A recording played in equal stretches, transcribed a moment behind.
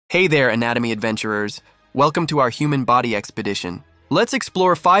Hey there, anatomy adventurers. Welcome to our human body expedition. Let's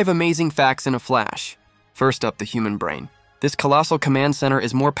explore 5 amazing facts in a flash. First up, the human brain. This colossal command center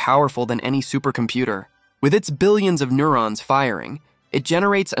is more powerful than any supercomputer. With its billions of neurons firing, it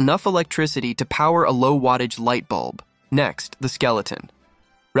generates enough electricity to power a low-wattage light bulb. Next, the skeleton.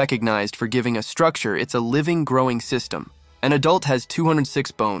 Recognized for giving us structure, it's a living, growing system. An adult has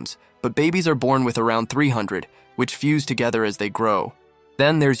 206 bones, but babies are born with around 300, which fuse together as they grow.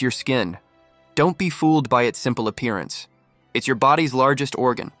 Then there's your skin. Don't be fooled by its simple appearance. It's your body's largest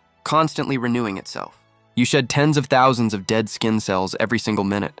organ, constantly renewing itself. You shed tens of thousands of dead skin cells every single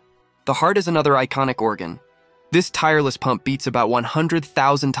minute. The heart is another iconic organ. This tireless pump beats about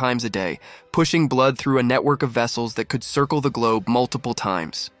 100,000 times a day, pushing blood through a network of vessels that could circle the globe multiple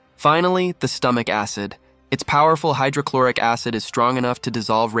times. Finally, the stomach acid. Its powerful hydrochloric acid is strong enough to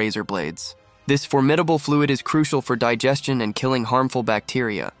dissolve razor blades. This formidable fluid is crucial for digestion and killing harmful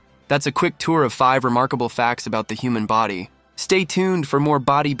bacteria. That's a quick tour of 5 remarkable facts about the human body. Stay tuned for more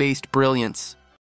body-based brilliance.